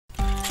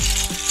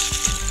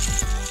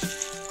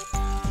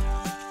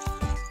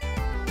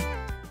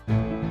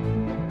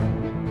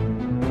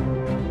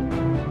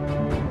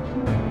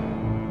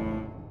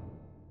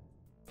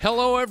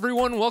Hello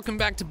everyone, welcome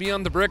back to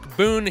Beyond the Brick.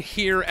 Boone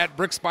here at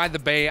Bricks by the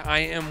Bay. I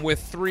am with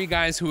three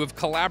guys who have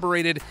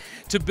collaborated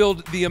to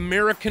build the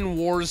American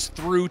Wars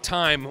Through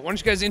Time. Why don't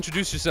you guys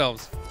introduce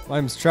yourselves? My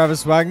name's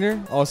Travis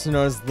Wagner, also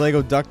known as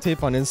Lego Duct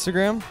Tape on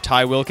Instagram.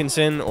 Ty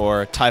Wilkinson,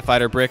 or TIE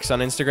Fighter Bricks on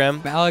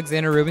Instagram.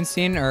 Alexander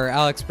Rubenstein, or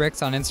Alex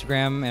Bricks on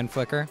Instagram and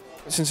Flickr.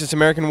 Since it's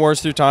American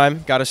Wars Through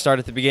Time, got to start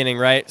at the beginning,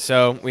 right?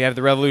 So we have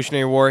the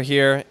Revolutionary War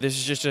here. This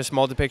is just a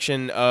small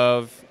depiction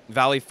of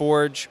Valley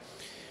Forge.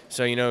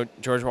 So, you know,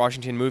 George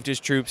Washington moved his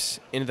troops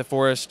into the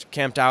forest,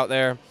 camped out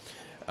there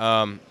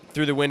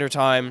through the winter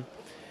time.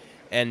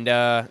 And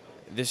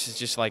this is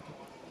just like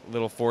a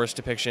little forest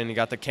depiction. You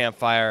got the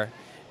campfire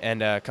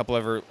and a couple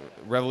of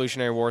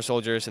Revolutionary War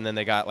soldiers, and then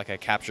they got like a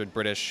captured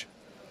British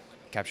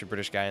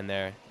guy in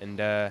there.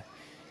 And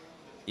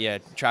yeah,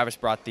 Travis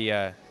brought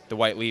the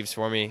white leaves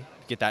for me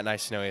to get that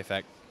nice snowy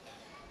effect.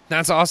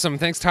 That's awesome.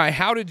 Thanks, Ty.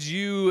 How did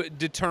you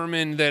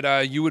determine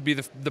that you would be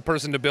the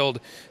person to build,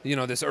 you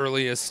know, this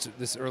earliest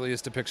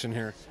depiction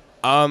here?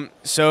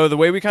 So the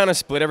way we kind of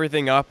split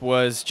everything up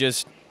was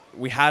just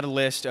we had a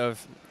list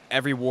of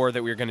every war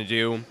that we were going to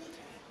do,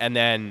 and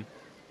then,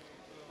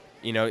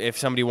 you know, if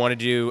somebody wanted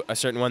to do a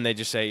certain one, they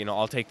just say, you know,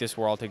 I'll take this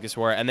war, I'll take this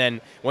war. And then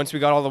once we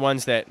got all the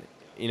ones that,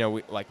 you know,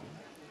 like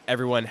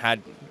everyone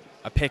had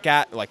a pick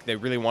at, like they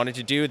really wanted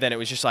to do, then it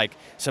was just like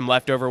some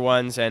leftover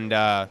ones,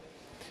 and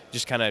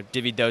just kind of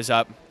divvied those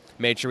up,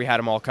 made sure we had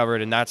them all covered,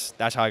 and that's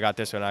how I got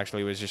this one.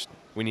 Actually, was just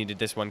we needed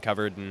this one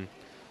covered, and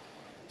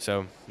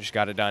so we just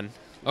got it done.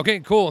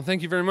 Okay, cool.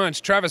 Thank you very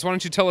much, Travis. Why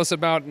don't you tell us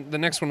about the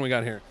next one we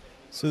got here?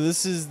 So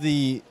this is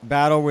the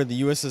battle where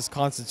the USS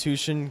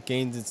Constitution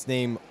gained its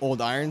name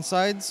Old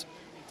Ironsides.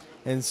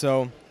 And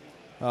so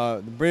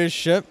the British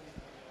ship,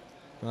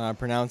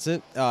 pronounce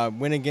it,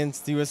 went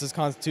against the USS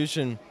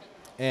Constitution,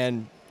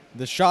 and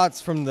the shots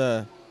from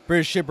the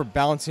British ship are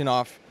bouncing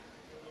off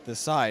the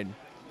side.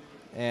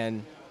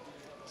 And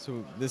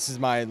so this is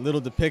my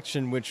little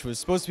depiction, which was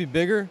supposed to be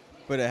bigger,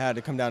 but it had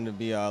to come down to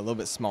be a little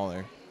bit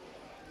smaller.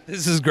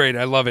 This is great.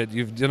 I love it.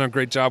 You've done a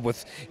great job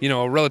with, you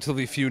know, a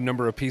relatively few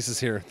number of pieces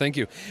here. Thank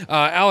you.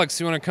 Alex,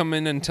 you want to come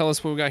in and tell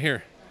us what we got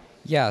here?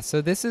 Yeah, so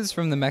this is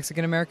from the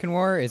Mexican-American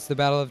War. It's the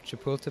Battle of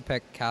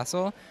Chapultepec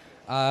Castle.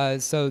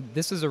 So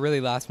this was a really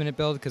last-minute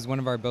build because one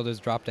of our builders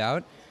dropped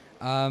out.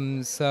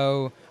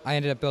 So I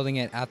ended up building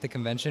it at the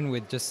convention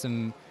with just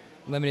some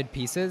limited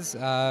pieces,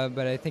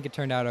 but I think it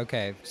turned out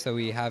okay. So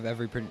we have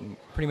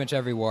pretty much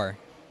every war.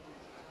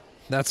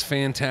 That's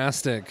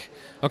fantastic.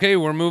 Okay,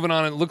 we're moving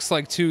on, it looks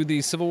like, to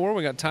the Civil War.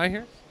 We got Ty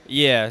here.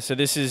 Yeah, so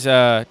this is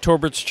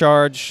Torbert's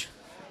Charge,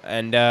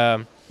 and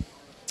I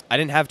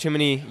didn't have too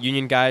many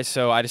Union guys,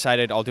 so I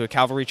decided I'll do a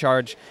cavalry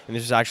charge, and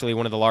this is actually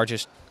one of the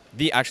largest,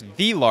 the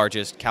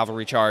largest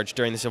cavalry charge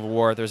during the Civil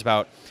War. There's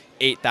about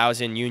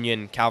 8,000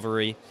 Union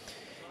cavalry,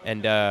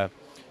 and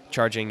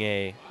charging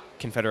a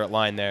Confederate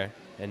line there.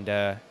 And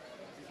yeah,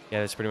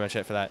 that's pretty much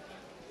it for that.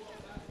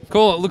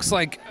 Cool. It looks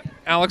like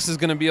Alex is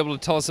going to be able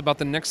to tell us about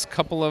the next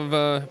couple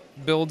of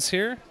builds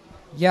here.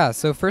 Yeah,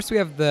 so first we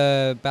have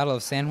the Battle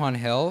of San Juan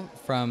Hill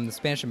from the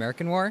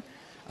Spanish-American War.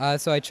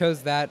 So I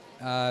chose that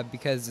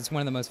because it's one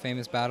of the most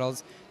famous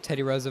battles.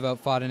 Teddy Roosevelt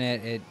fought in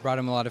it. It brought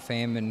him a lot of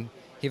fame, and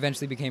he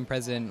eventually became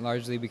president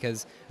largely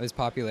because of his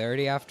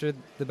popularity after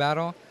the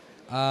battle.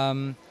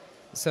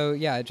 So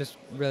yeah, it just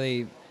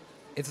really,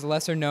 it's a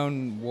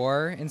lesser-known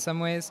war in some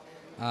ways.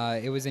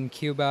 It was in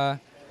Cuba.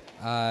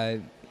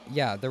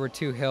 Yeah, there were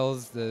two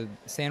hills, the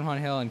San Juan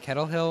Hill and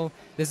Kettle Hill.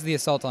 This is the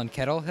assault on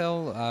Kettle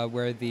Hill,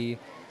 where the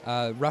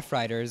Rough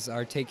Riders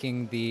are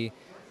taking the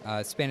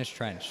Spanish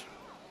Trench.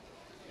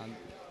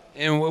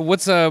 And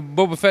what's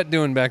Boba Fett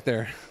doing back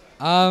there?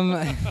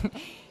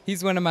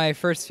 He's one of my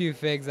first few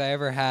figs I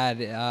ever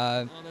had.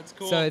 Oh, that's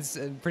cool. So it's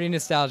pretty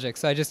nostalgic.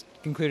 So I just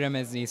included him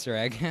as an Easter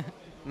egg.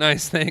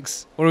 Nice,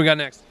 thanks. What do we got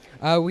next?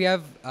 We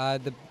have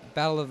the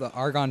Battle of the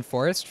Argonne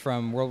Forest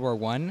from World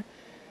War I.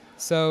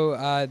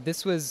 So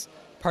this was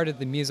part of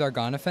the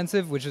Meuse-Argonne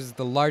offensive, which is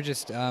the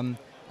largest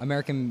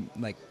American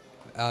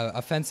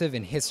offensive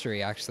in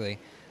history, actually,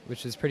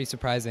 which is pretty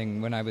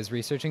surprising when I was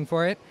researching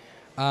for it.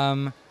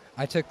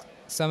 I took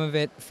some of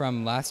it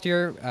from last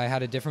year. I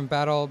had a different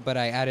battle, but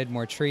I added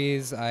more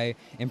trees. I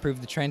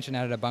improved the trench and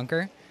added a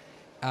bunker.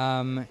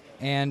 And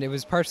it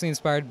was partially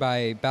inspired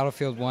by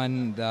Battlefield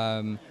 1,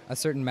 a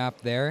certain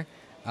map there.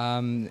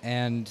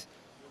 And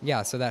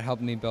yeah, so that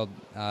helped me build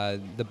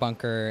the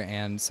bunker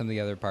and some of the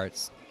other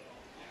parts.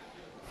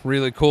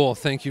 Really cool.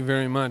 Thank you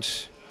very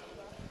much.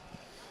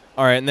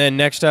 All right, and then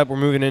next up, we're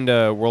moving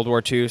into World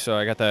War II. So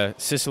I got the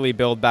Sicily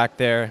build back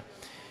there.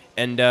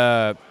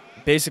 And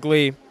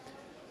basically,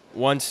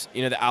 once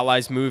the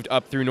Allies moved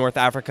up through North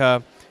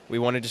Africa, we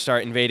wanted to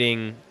start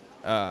invading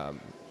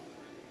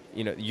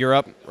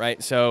Europe,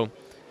 right? So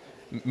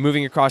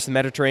moving across the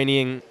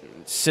Mediterranean,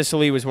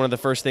 Sicily was one of the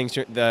first things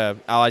the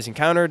Allies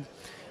encountered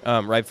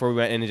right before we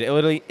went into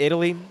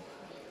Italy.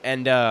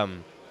 And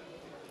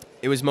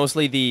it was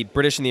mostly the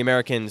British and the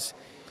Americans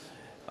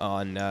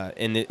on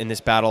in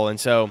this battle, and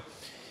so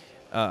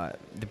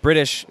the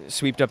British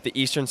swept up the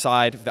eastern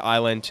side of the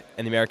island,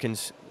 and the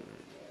Americans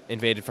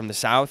invaded from the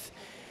south.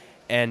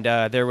 And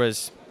there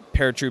was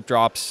paratroop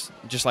drops,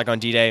 just like on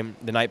D-Day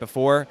the night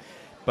before,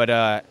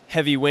 but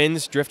heavy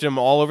winds drifted them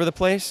all over the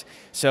place.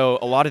 So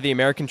a lot of the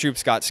American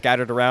troops got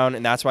scattered around,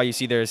 and that's why you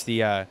see there's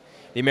the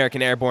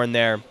American Airborne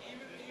there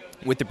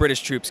with the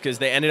British troops, because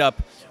they ended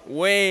up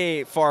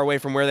way far away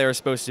from where they were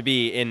supposed to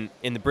be in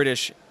the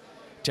British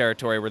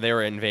territory where they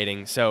were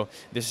invading. So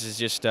this is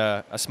just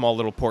a small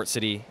little port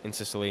city in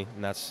Sicily,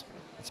 and that's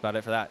about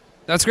it for that.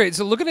 That's great.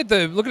 So looking at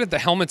the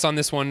helmets on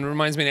this one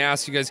reminds me to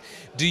ask you guys: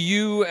 do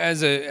you,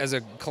 as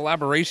a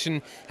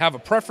collaboration, have a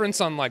preference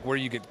on like where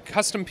you get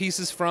custom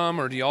pieces from,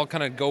 or do you all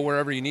kind of go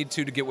wherever you need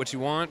to get what you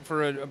want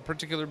for a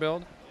particular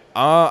build?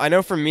 I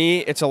know for me,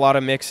 it's a lot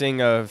of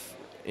mixing of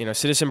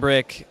Citizen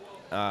Brick,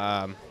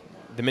 the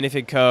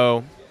Minifig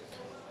Co.,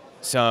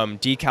 some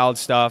decaled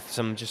stuff,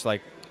 some just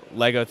like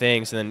Lego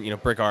things, and then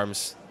brick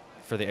arms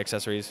for the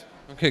accessories.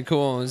 Okay,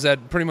 cool. Is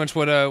that pretty much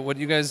what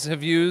you guys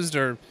have used,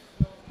 or?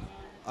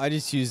 I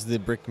just use the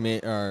brick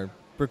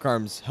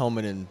arms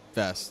helmet and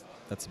vest.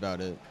 That's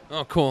about it.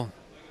 Oh, cool.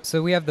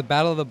 So we have the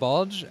Battle of the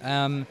Bulge.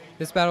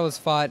 This battle was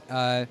fought.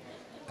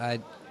 It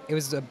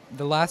was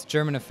the last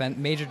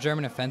major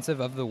German offensive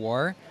of the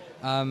war,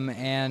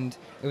 and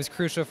it was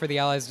crucial for the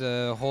Allies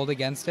to hold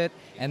against it,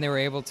 and they were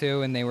able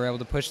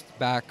to, push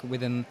back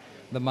within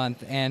the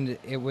month. And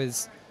it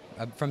was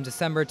from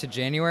December to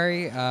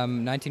January,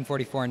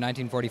 1944 and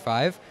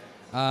 1945.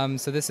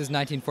 So this is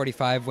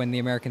 1945 when the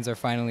Americans are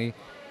finally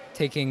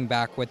taking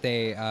back what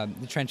the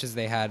trenches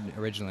they had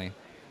originally.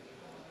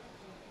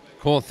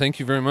 Cool,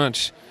 thank you very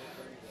much.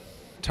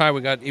 Ty,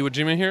 we got Iwo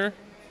Jima here?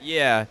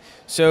 Yeah,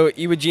 so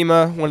Iwo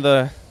Jima, one of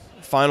the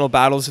final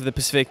battles of the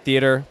Pacific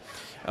Theater,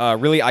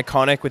 really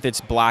iconic with its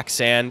black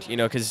sand,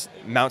 because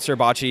Mount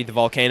Suribachi, the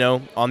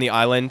volcano on the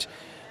island,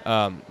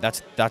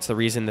 that's the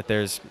reason that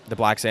there's the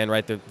black sand,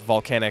 right, the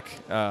volcanic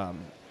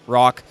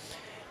rock.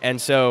 And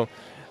so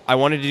I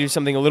wanted to do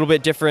something a little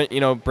bit different,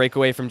 break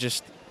away from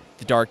just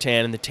the dark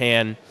tan and the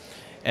tan,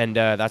 and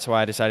that's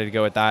why I decided to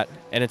go with that.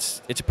 And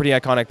it's a pretty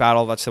iconic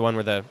battle. That's the one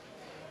where the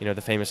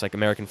the famous like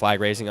American flag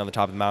raising on the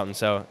top of the mountain.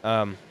 So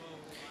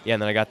yeah,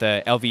 and then I got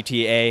the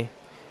LVTA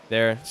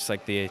there. It's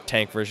like the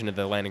tank version of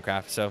the landing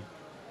craft. So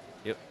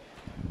yep.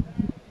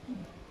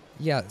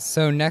 Yeah,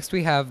 so next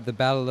we have the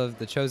Battle of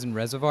the Chosin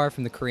Reservoir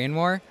from the Korean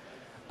War.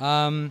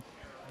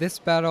 This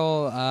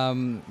battle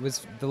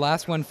was the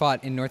last one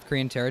fought in North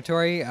Korean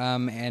territory,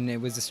 and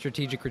it was a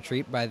strategic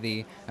retreat by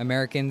the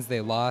Americans.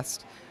 They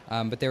lost,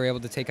 but they were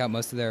able to take out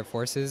most of their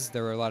forces.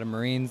 There were a lot of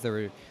Marines, there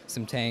were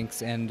some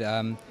tanks,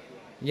 and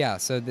yeah,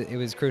 so it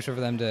was crucial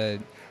for them to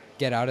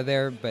get out of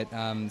there, but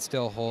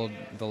still hold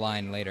the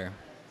line later.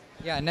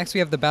 Yeah, next we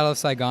have the Battle of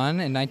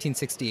Saigon in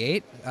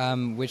 1968,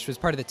 which was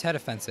part of the Tet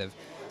Offensive.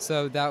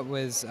 So that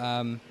was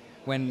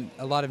when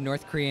a lot of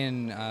North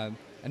Vietnamese,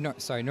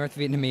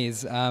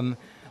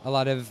 a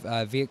lot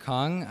of Viet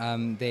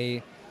Cong,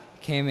 they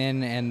came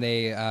in and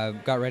they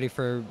got ready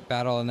for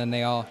battle, and then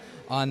they all,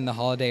 on the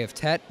holiday of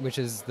Tet, which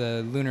is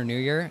the Lunar New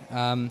Year,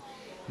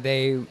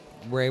 they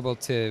were able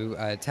to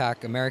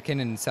attack American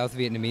and South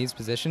Vietnamese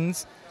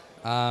positions.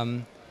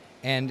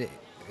 And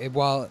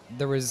while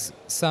there was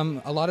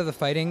a lot of the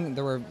fighting,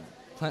 there were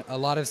a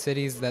lot of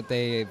cities that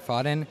they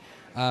fought in.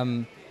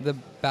 The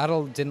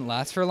battle didn't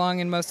last for long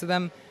in most of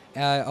them.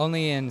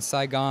 Only in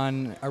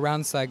Saigon,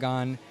 around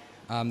Saigon,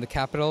 the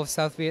capital of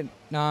South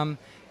Vietnam,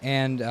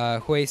 and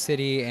Hue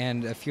City,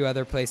 and a few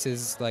other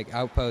places like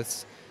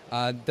outposts.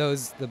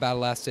 The battle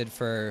lasted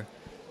for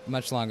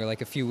much longer,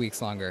 like a few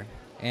weeks longer.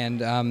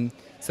 And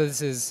so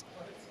this is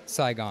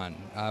Saigon,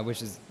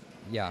 which is,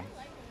 yeah.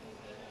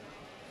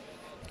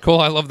 Cool.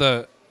 I love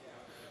the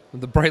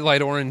bright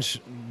light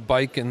orange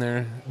bike in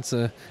there.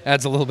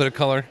 Adds a little bit of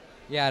color.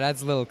 Yeah, it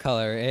adds a little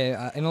color.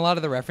 In a lot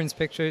of the reference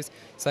pictures,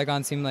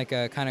 Saigon seemed like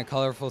a kind of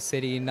colorful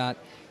city, not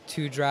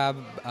too drab,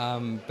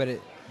 but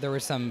there were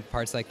some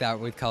parts like that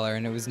with color,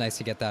 and it was nice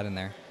to get that in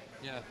there.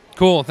 Yeah.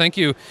 Cool. Thank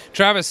you.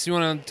 Travis, you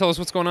want to tell us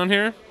what's going on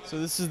here? So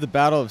this is the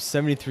Battle of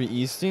 73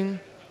 Easting.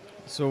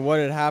 So what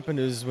had happened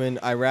is when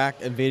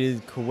Iraq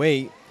invaded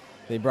Kuwait,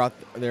 they brought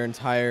their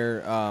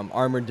entire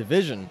armored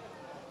division.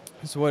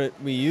 So what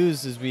we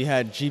used is we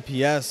had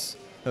GPS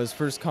that was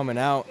first coming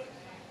out,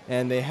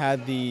 and they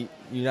had the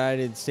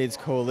United States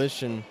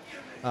coalition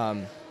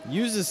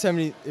use the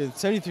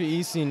 73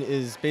 Easting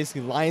is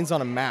basically lines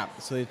on a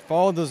map. So they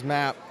followed those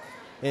map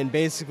in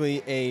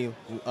basically a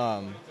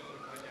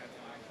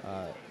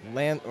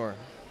land or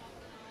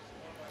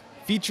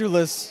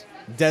featureless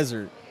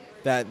desert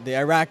that the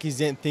Iraqis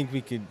didn't think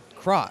we could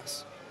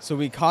cross. So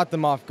we caught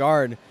them off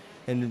guard,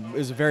 and it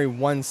was a very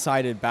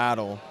one-sided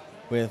battle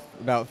with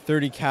about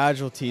 30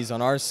 casualties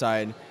on our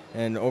side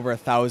and over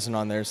 1,000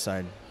 on their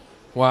side.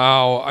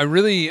 Wow, I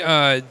really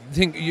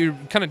think you're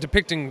kind of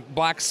depicting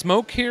black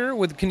smoke here.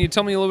 Can you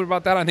tell me a little bit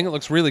about that? I think it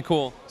looks really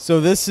cool.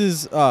 So this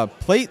is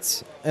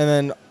plates, and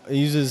then it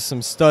uses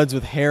some studs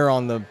with hair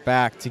on the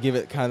back to give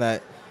it kind of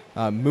that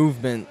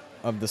movement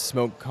of the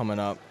smoke coming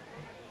up.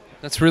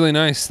 That's really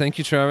nice. Thank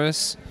you,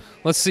 Travis.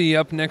 Let's see.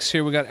 Up next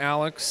here, we got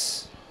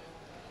Alex.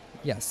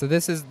 Yeah, so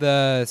this is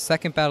the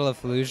second Battle of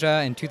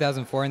Fallujah in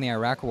 2004 in the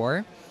Iraq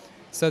War.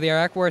 So the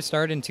Iraq War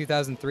started in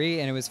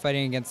 2003, and it was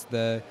fighting against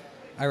the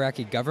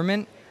Iraqi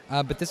government.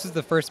 But this was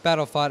the first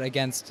battle fought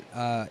against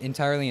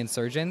entirely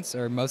insurgents,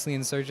 or mostly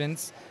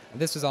insurgents.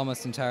 This was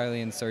almost entirely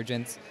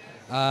insurgents.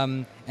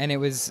 And it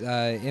was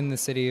in the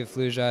city of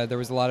Fallujah. There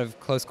was a lot of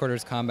close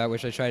quarters combat,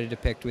 which I try to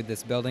depict with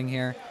this building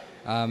here,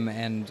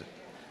 and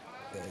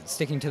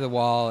sticking to the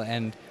wall.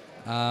 And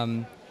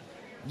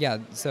yeah,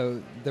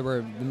 so there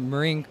were the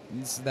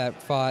Marines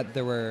that fought.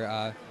 There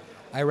were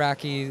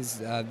Iraqis,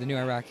 the new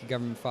Iraqi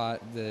government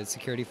fought, the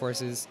security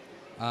forces,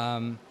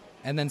 and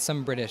then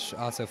some British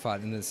also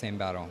fought in the same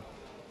battle.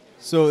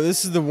 So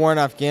this is the war in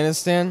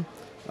Afghanistan.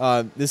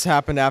 This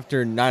happened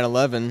after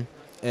 9/11,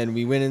 and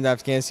we went into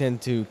Afghanistan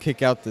to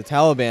kick out the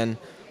Taliban.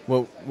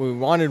 What we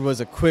wanted was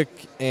a quick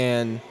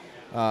and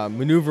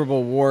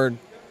maneuverable war.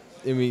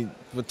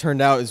 What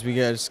turned out is we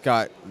just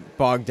got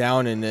bogged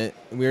down in it.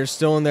 We are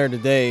still in there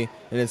today,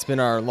 and it's been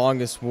our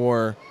longest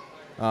war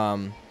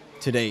to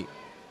date.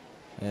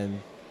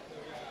 And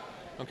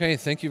Okay,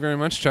 thank you very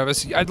much,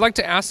 Travis. I'd like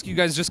to ask you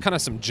guys just kind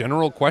of some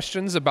general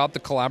questions about the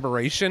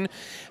collaboration.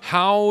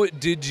 How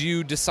did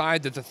you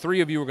decide that the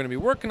three of you were going to be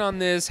working on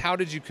this? How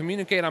did you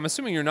communicate? I'm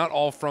assuming you're not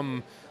all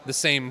from the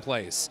same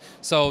place.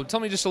 So tell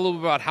me just a little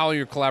bit about how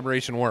your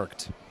collaboration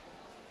worked.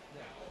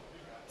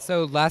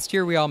 So last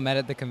year we all met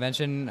at the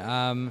convention.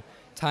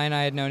 Ty and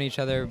I had known each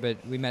other, but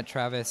we met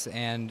Travis,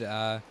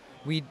 and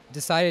we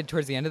decided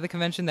towards the end of the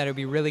convention that it would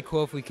be really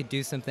cool if we could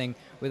do something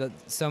with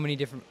so many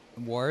different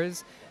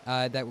wars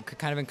that could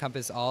kind of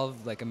encompass all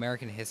of like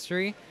American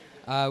history.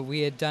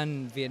 We had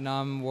done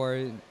Vietnam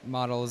War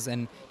models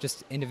and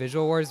just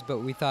individual wars, but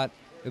we thought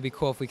it would be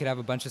cool if we could have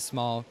a bunch of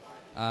small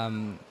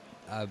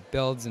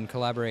builds and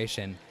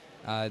collaboration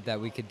that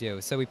we could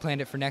do. So we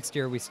planned it for next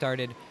year. We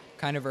started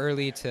kind of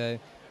early to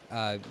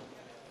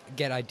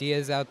get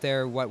ideas out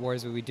there. What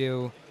wars would we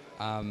do?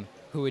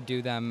 Who would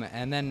do them?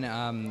 And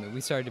then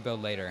we started to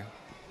build later.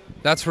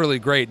 That's really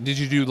great. Did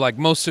you do like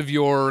most of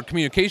your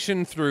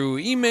communication through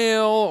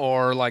email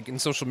or like in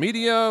social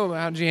media?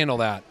 How did you handle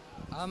that?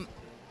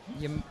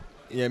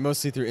 yeah,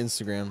 mostly through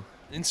Instagram.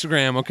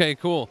 Instagram. Okay,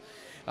 cool.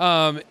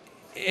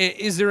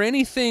 Is there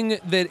anything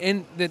that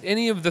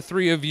any of the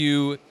three of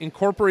you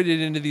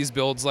incorporated into these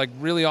builds, like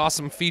really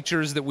awesome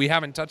features that we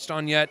haven't touched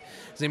on yet?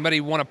 Does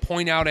anybody want to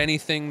point out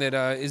anything that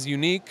is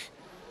unique?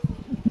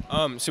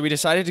 So we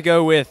decided to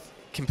go with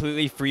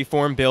completely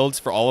freeform builds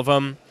for all of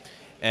them,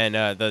 and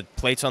the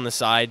plates on the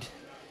side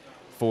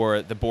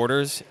for the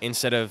borders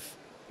instead of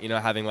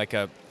having like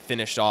a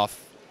finished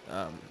off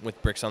with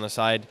bricks on the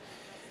side.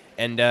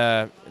 And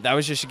that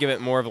was just to give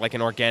it more of like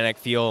an organic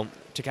feel,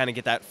 to kind of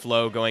get that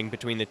flow going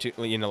between the two,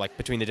 like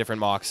between the different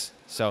mocks.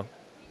 So,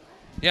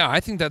 yeah, I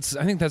think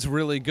that's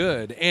really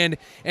good. And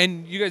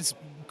you guys,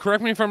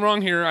 correct me if I'm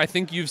wrong here. I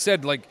think you've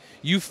said like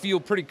you feel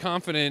pretty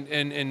confident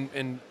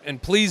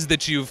and pleased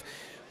that you've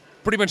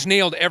pretty much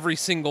nailed every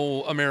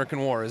single American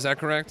war. Is that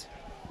correct?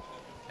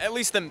 At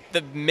least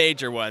the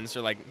major ones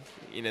are like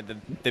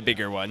the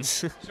bigger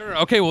ones. Sure.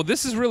 Okay. Well,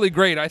 this is really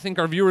great. I think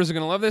our viewers are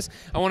going to love this.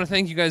 I want to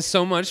thank you guys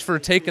so much for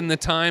taking the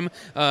time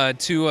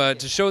to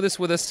show this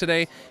with us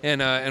today,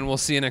 and we'll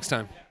see you next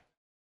time.